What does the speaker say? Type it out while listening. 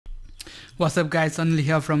What's up guys, Anil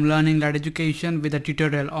here from Learning-Led Education with a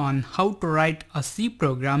tutorial on how to write a C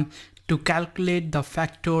program to calculate the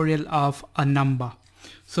factorial of a number.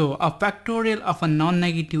 So a factorial of a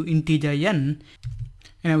non-negative integer n,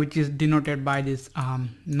 which is denoted by this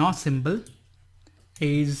NOT symbol,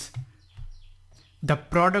 is the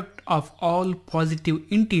product of all positive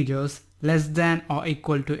integers less than or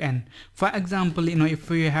equal to n. For example, if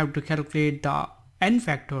we have to calculate the n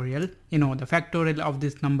factorial, the factorial of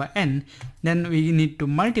this number n, then we need to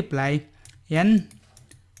multiply n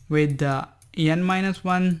with the n minus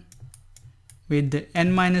 1 with the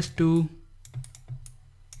n minus 2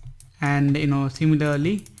 and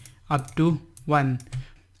similarly up to 1.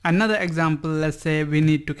 Another example, let's say we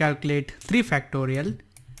need to calculate 3 factorial,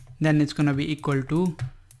 then it's going to be equal to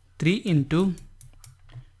 3 into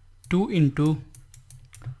 2 into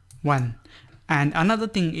 1. And another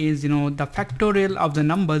thing is, the factorial of the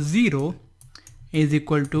number 0 is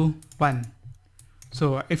equal to 1.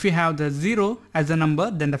 So if you have the 0 as a number,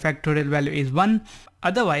 then the factorial value is 1.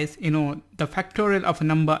 Otherwise, the factorial of a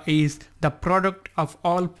number is the product of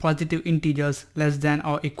all positive integers less than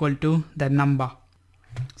or equal to that number.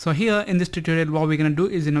 So here in this tutorial, what we're going to do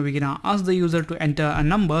is, we're going to ask the user to enter a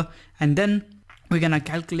number, and then we're going to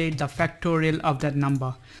calculate the factorial of that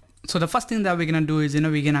number. So the first thing that we're going to do is,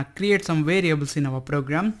 we're going to create some variables in our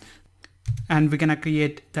program, and we're going to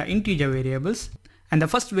create the integer variables. And the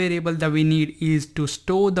first variable that we need is to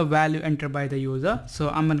store the value entered by the user. So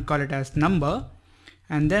I'm going to call it as number.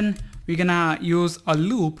 And then we're going to use a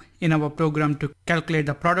loop in our program to calculate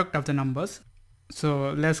the product of the numbers.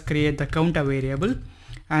 So let's create the counter variable.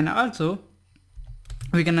 And also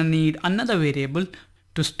we're going to need another variable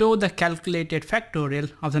to store the calculated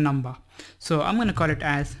factorial of the number. So I'm going to call it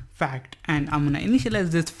as fact, and I'm going to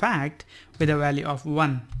initialize this fact with a value of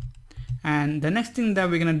 1. And the next thing that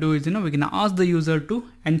we're going to do is, we're going to ask the user to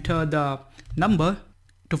enter the number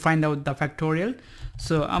to find out the factorial.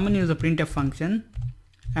 So I'm going to use a printf function,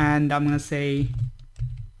 and I'm going to say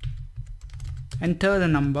enter the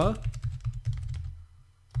number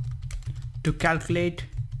to calculate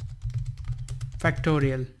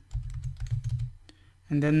factorial.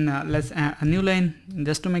 And then let's add a new line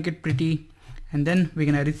just to make it pretty. And then we're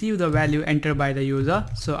going to receive the value entered by the user.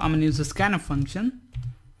 So I'm going to use the scanf function,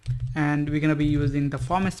 and we're going to be using the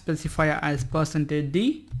format specifier as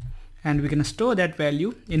 %d, and we're going to store that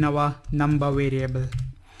value in our number variable.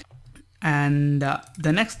 And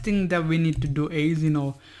the next thing that we need to do is,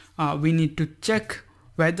 we need to check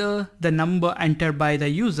whether the number entered by the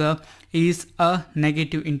user is a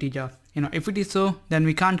negative integer. If it is so, then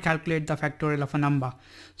we can't calculate the factorial of a number.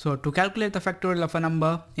 So to calculate the factorial of a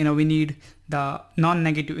number, we need the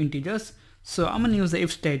non-negative integers. So I'm going to use the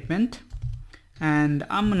if statement, and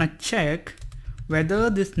I'm going to check whether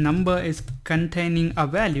this number is containing a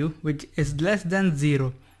value which is less than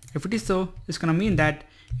 0. If it is so, it's going to mean that,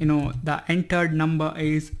 the entered number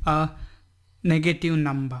is a negative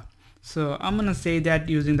number. So I'm going to say that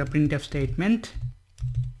using the printf statement.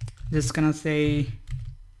 Just going to say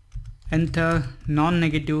enter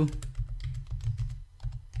non-negative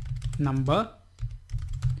number.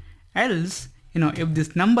 Else, if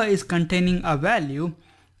this number is containing a value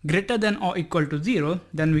greater than or equal to 0,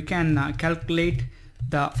 then we can calculate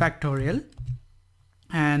the factorial.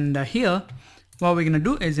 And here what we're going to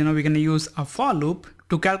do is, we're going to use a for loop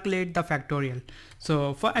to calculate the factorial.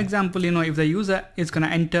 So for example, if the user is going to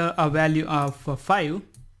enter a value of 5,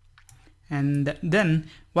 and then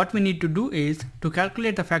what we need to do is to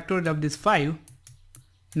calculate the factorial of this 5.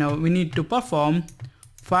 Now we need to perform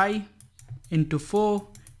 5 into 4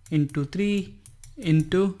 into 3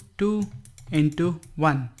 into 2 into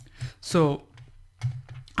 1. So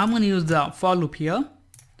I'm going to use the for loop here,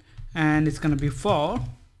 and it's going to be for,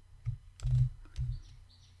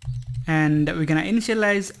 and we're going to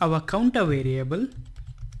initialize our counter variable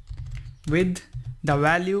with the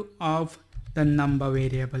value of the number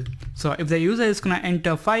variable. So if the user is going to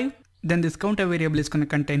enter 5, then this counter variable is going to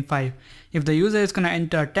contain 5. If the user is going to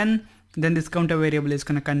enter 10, then this counter variable is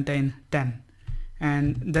going to contain 10.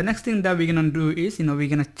 And the next thing that we're going to do is, we're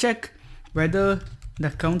going to check whether the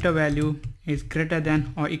counter value is greater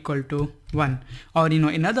than or equal to 1. Or,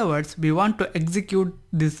 in other words, we want to execute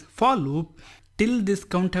this for loop till this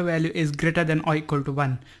counter value is greater than or equal to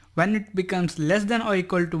 1. When it becomes less than or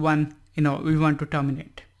equal to 1, we want to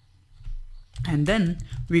terminate. And then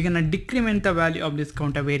we're going to decrement the value of this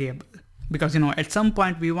counter variable, because at some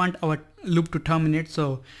point we want our loop to terminate,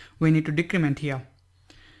 so we need to decrement here.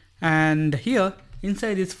 And here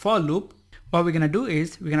inside this for loop, what we're going to do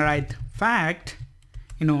is we're going to write fact,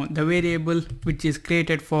 the variable which is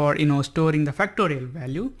created for storing the factorial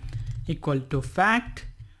value, equal to fact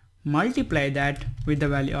multiply that with the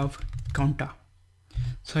value of counter.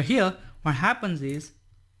 So here what happens is,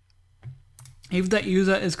 if the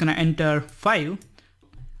user is going to enter 5,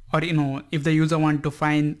 or if the user want to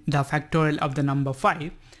find the factorial of the number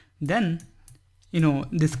 5, then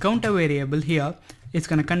this counter variable here is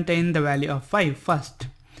going to contain the value of 5 first,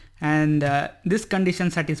 and this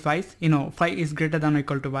condition satisfies 5 is greater than or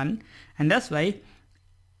equal to 1, and that's why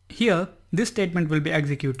here this statement will be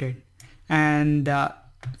executed, and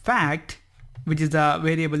fact, which is the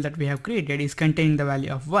variable that we have created, is containing the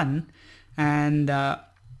value of 1, and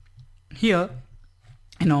here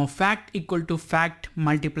fact equal to fact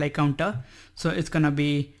multiply counter, so it's gonna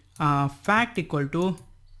be fact equal to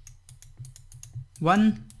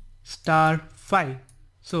 1 star 5.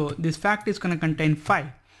 So this fact is gonna contain 5,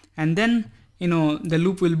 and then the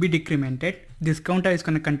loop will be decremented. This counter is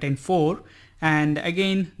gonna contain 4, and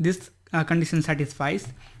again this condition satisfies,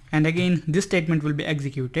 and again this statement will be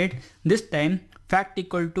executed. This time fact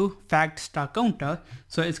equal to fact star counter,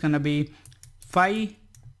 so it's gonna be 5,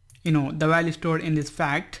 the value stored in this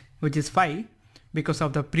fact, which is 5 because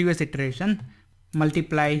of the previous iteration,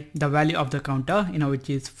 multiply the value of the counter, which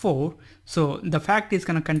is 4. So the fact is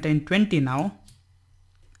gonna contain 20 now,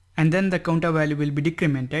 and then the counter value will be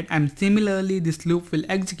decremented, and similarly this loop will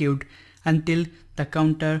execute until the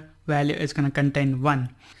counter value is gonna contain 1.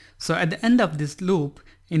 So at the end of this loop,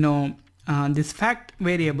 this fact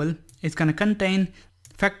variable is gonna contain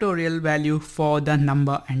factorial value for the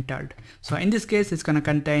number entered. So in this case, it's gonna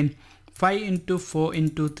contain 5 into 4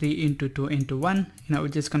 into 3 into 2 into 1,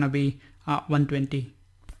 which is gonna be 120.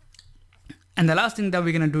 And the last thing that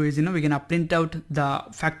we're gonna do is, we're gonna print out the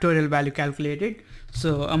factorial value calculated.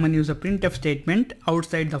 So I'm gonna use a printf statement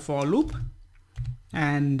outside the for loop,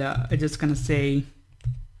 and I'm just gonna say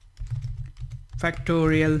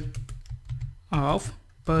factorial of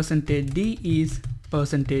 %d is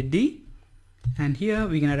 %d, and here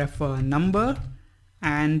we're gonna refer number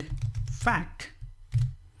and fact.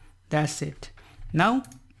 That's it. Now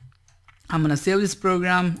I'm gonna save this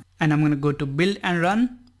program, and I'm gonna go to build and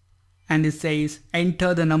run, and it says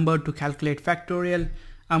enter the number to calculate factorial.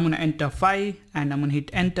 I'm gonna enter 5, and I'm gonna hit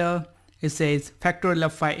enter. It says factorial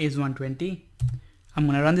of 5 is 120. I'm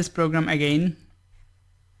gonna run this program again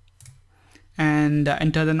and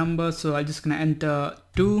enter the number. So I'm just gonna enter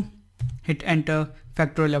 2, hit enter.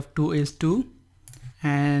 Factorial of 2 is 2,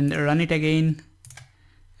 and run it again,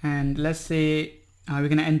 and let's say we're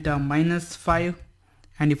gonna enter -5,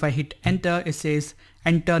 and if I hit enter, it says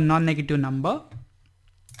enter non-negative number,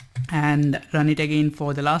 and run it again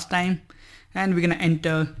for the last time, and we're gonna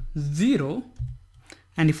enter 0,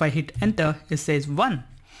 and if I hit enter, it says 1.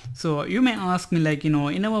 So you may ask me, like,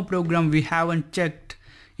 in our program we haven't checked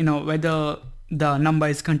whether the number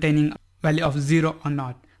is containing value of 0 or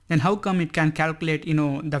not. Then how come it can calculate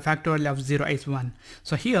the factorial of 0 is 1?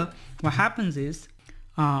 So here what happens is,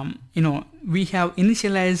 we have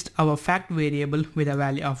initialized our fact variable with a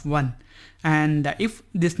value of 1, and if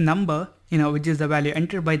this number which is the value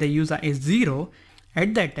entered by the user is 0,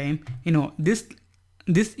 at that time this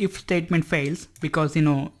if statement fails, because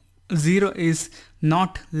 0 is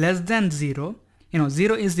not less than 0,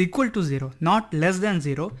 0 is equal to 0, not less than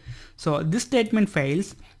 0. So this statement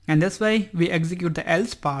fails, and that's why we execute the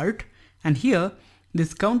else part, and here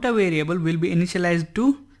this counter variable will be initialized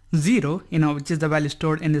to 0, which is the value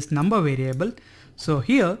stored in this number variable. So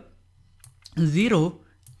here 0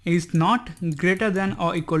 is not greater than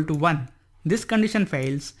or equal to 1. This condition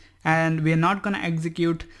fails, and we are not going to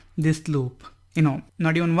execute this loop.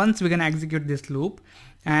 Not even once we're going to execute this loop,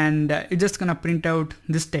 and it's just going to print out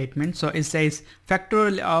this statement. So it says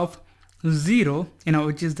factorial of 0,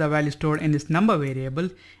 which is the value stored in this number variable,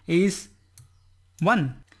 is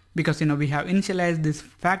 1, because we have initialized this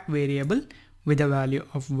fact variable with a value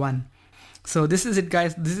of 1. So this is it,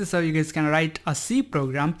 guys. This is how you guys can write a C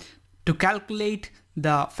program to calculate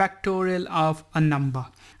the factorial of a number.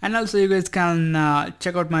 And also you guys can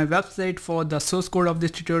check out my website for the source code of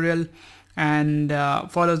this tutorial, and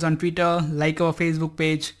follow us on Twitter, like our Facebook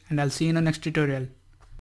page, and I'll see you in the next tutorial.